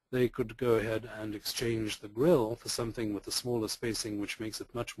 they could go ahead and exchange the grill for something with a smaller spacing, which makes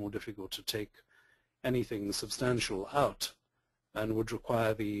it much more difficult to take anything substantial out and would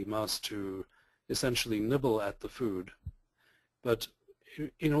require the mouse to essentially nibble at the food. But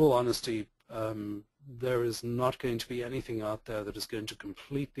in all honesty, there is not going to be anything out there that is going to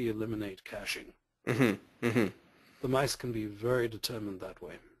completely eliminate caching. Mm-hmm. Mm-hmm. The mice can be very determined that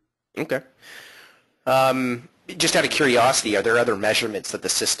way. Okay. Just out of curiosity, are there other measurements that the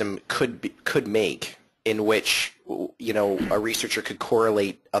system could make in which a researcher could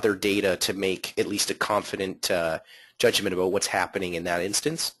correlate other data to make at least a confident judgment about what's happening in that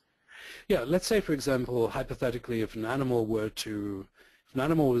instance? Yeah, let's say, for example, hypothetically, if an animal was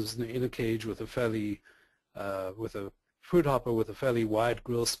in a cage with a food hopper with a fairly wide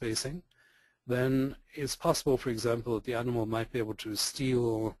grill spacing, then it's possible, for example, that the animal might be able to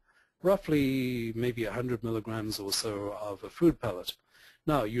steal roughly maybe 100 milligrams or so of a food pellet.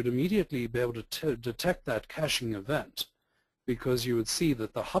 Now, you'd immediately be able to detect that caching event because you would see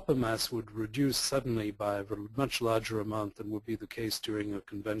that the hopper mass would reduce suddenly by a much larger amount than would be the case during a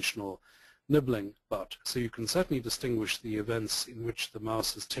conventional nibbling bout. So you can certainly distinguish the events in which the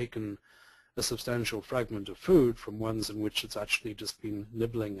mouse has taken a substantial fragment of food from ones in which it's actually just been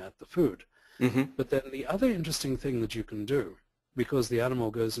nibbling at the food. Mm-hmm. But then the other interesting thing that you can do, because the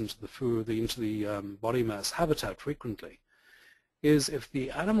animal goes into the food, into the body mass habitat frequently, is if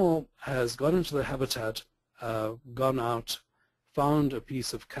the animal has gone into the habitat, gone out, found a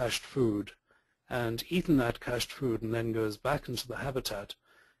piece of cached food, and eaten that cached food and then goes back into the habitat,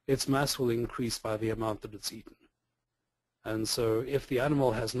 its mass will increase by the amount that it's eaten. And so if the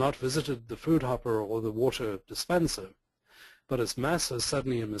animal has not visited the food hopper or the water dispenser, but its mass has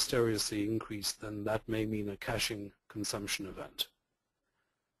suddenly and mysteriously increased, then that may mean a caching consumption event.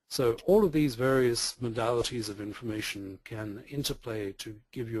 So all of these various modalities of information can interplay to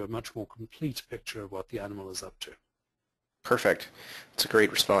give you a much more complete picture of what the animal is up to. Perfect. That's a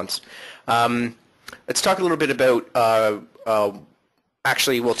great response. Let's talk a little bit about,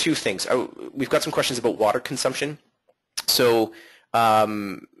 actually, well, two things. We've got some questions about water consumption. So, I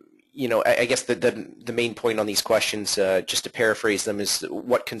guess the main point on these questions, just to paraphrase them, is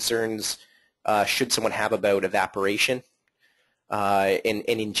what concerns should someone have about evaporation? and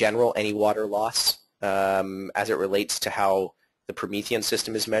in general, any water loss as it relates to how the Promethean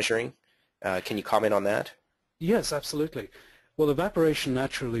system is measuring. Can you comment on that? Yes, absolutely. Well, evaporation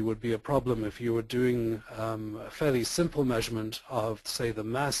naturally would be a problem if you were doing a fairly simple measurement of, say, the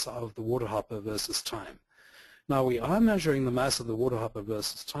mass of the water hopper versus time. Now, we are measuring the mass of the water hopper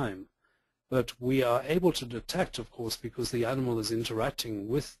versus time, but we are able to detect, of course, because the animal is interacting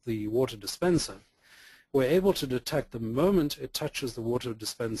with the water dispenser, we're able to detect the moment it touches the water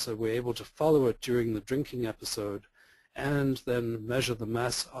dispenser, we're able to follow it during the drinking episode, and then measure the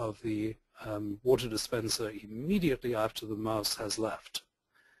mass of the water dispenser immediately after the mouse has left.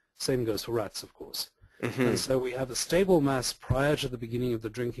 Same goes for rats, of course. Mm-hmm. And so we have a stable mass prior to the beginning of the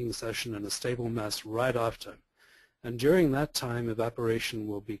drinking session and a stable mass right after. And during that time, evaporation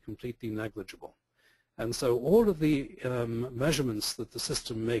will be completely negligible. And so all of the measurements that the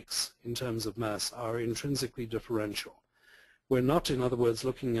system makes in terms of mass are intrinsically differential. We're not, in other words,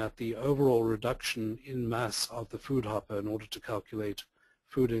 looking at the overall reduction in mass of the food hopper in order to calculate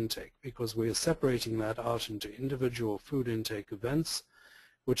food intake, because we are separating that out into individual food intake events,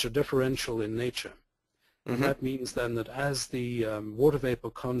 which are differential in nature. Mm-hmm. And that means then that as the water vapor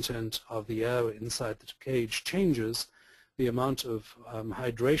content of the air inside the cage changes, the amount of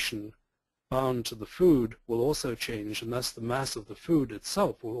hydration bound to the food will also change, and thus the mass of the food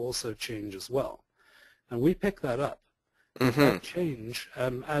itself will also change as well. And we pick that up. Mm-hmm. That change,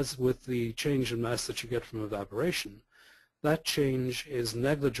 as with the change in mass that you get from evaporation, that change is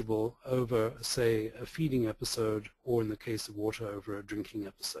negligible over, say, a feeding episode, or in the case of water, over a drinking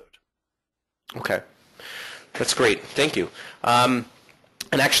episode. Okay. That's great. Thank you. And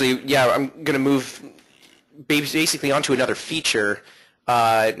actually, yeah, I'm going to move basically onto another feature,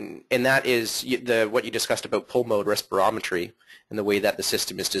 and that is what you discussed about pull mode respirometry and the way that the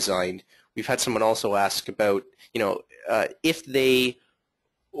system is designed. We've had someone also ask about, if they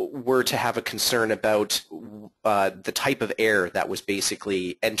were to have a concern about the type of air that was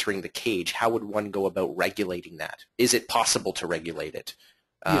basically entering the cage, how would one go about regulating that? Is it possible to regulate it?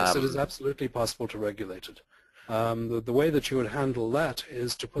 Yes, it is absolutely possible to regulate it. The way that you would handle that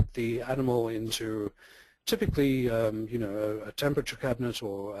is to put the animal into typically, a temperature cabinet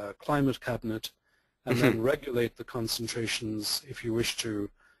or a climate cabinet, and Mm-hmm. then regulate the concentrations, if you wish to,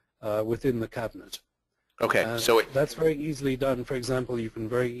 within the cabinet. Okay, That's very easily done. For example, you can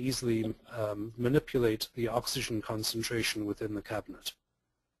very easily manipulate the oxygen concentration within the cabinet.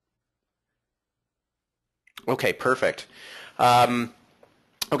 Okay, perfect.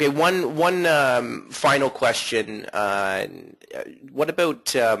 Okay, one final question. What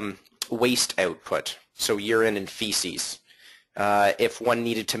about waste output? So urine and feces. If one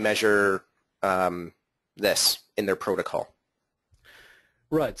needed to measure this in their protocol.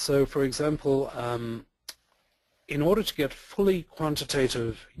 Right. So, for example, in order to get fully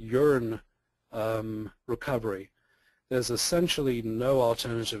quantitative urine recovery, there's essentially no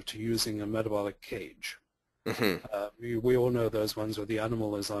alternative to using a metabolic cage. Mm-hmm. We all know those ones where the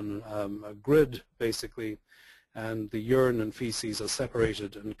animal is on a grid, basically, and the urine and feces are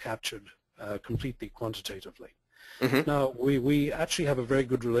separated and captured completely quantitatively. Mm-hmm. Now, we actually have a very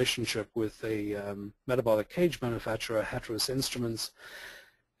good relationship with a metabolic cage manufacturer, Hatteras Instruments,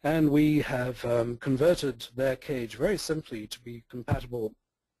 and we have converted their cage very simply to be compatible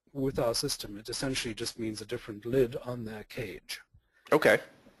with our system. It essentially just means a different lid on their cage. Okay.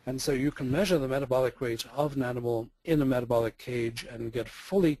 And so you can measure the metabolic rate of an animal in a metabolic cage and get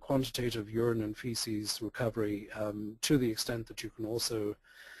fully quantitative urine and feces recovery to the extent that you can also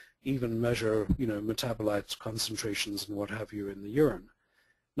even measure, metabolite concentrations and what have you in the urine.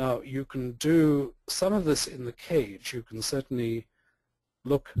 Now, you can do some of this in the cage. You can certainly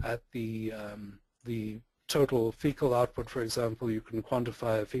look at the total fecal output, for example. You can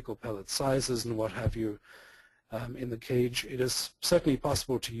quantify fecal pellet sizes and what have you in the cage. It is certainly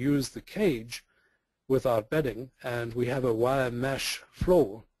possible to use the cage without bedding, and we have a wire mesh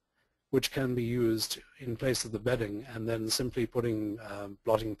floor which can be used in place of the bedding, and then simply putting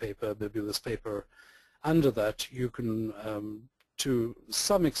blotting paper, bibulous paper under that, you can to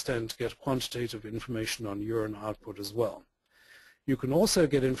some extent get quantitative information on urine output as well. You can also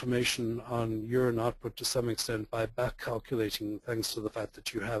get information on urine output to some extent by back calculating, thanks to the fact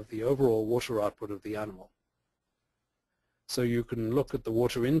that you have the overall water output of the animal. So you can look at the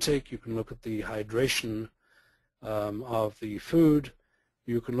water intake, you can look at the hydration of the food,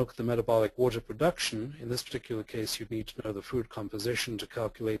 you can look at the metabolic water production. In this particular case, you need to know the food composition to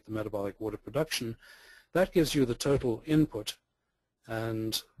calculate the metabolic water production. That gives you the total input,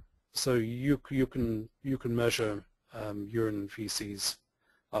 and so you can measure urine and feces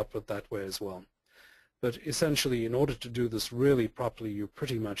output that way as well. But essentially, in order to do this really properly, you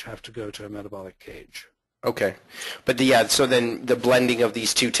pretty much have to go to a metabolic cage. Okay. But so then the blending of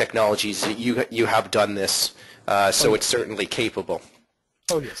these two technologies, you have done this, so it's certainly capable.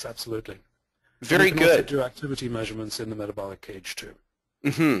 Oh, yes, absolutely. Very good. You can good. also do activity measurements in the metabolic cage, too.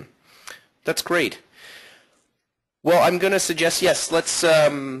 Mm-hmm. That's great. Well, I'm going to suggest, yes, let's,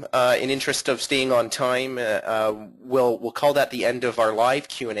 in interest of staying on time, we'll call that the end of our live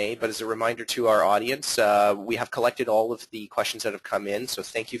Q&A, but as a reminder to our audience, we have collected all of the questions that have come in, so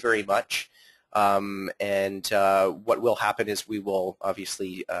thank you very much. What will happen is we will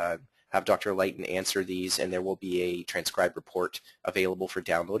obviously have Dr. Lighton answer these, and there will be a transcribed report available for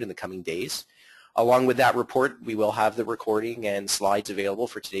download in the coming days. Along with that report, we will have the recording and slides available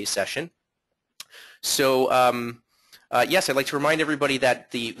for today's session. So, yes, I'd like to remind everybody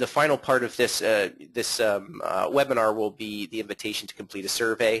that the final part of this webinar will be the invitation to complete a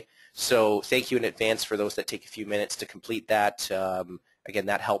survey. So thank you in advance for those that take a few minutes to complete that. Again,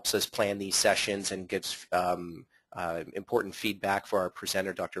 that helps us plan these sessions and gives important feedback for our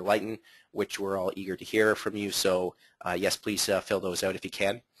presenter, Dr. Lighton, which we're all eager to hear from you. So yes, please fill those out if you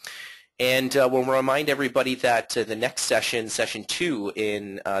can. And we'll remind everybody that the next session, session 2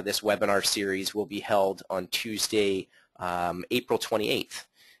 in this webinar series, will be held on Tuesday, April 28th.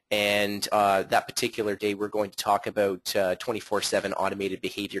 And that particular day, we're going to talk about 24/7 automated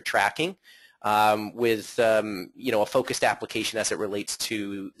behavior tracking with a focused application as it relates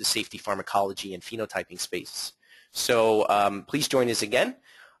to the safety pharmacology and phenotyping space. So please join us again.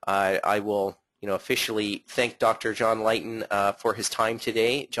 I will officially thank Dr. John Lighton for his time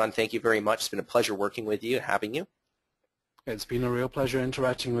today. John, thank you very much. It's been a pleasure working with you and having you. It's been a real pleasure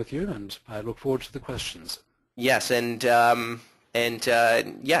interacting with you, and I look forward to the questions. Yes, and thank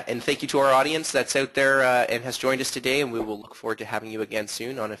you to our audience that's out there and has joined us today, and we will look forward to having you again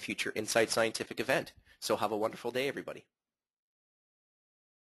soon on a future Inside Scientific event. So have a wonderful day, everybody.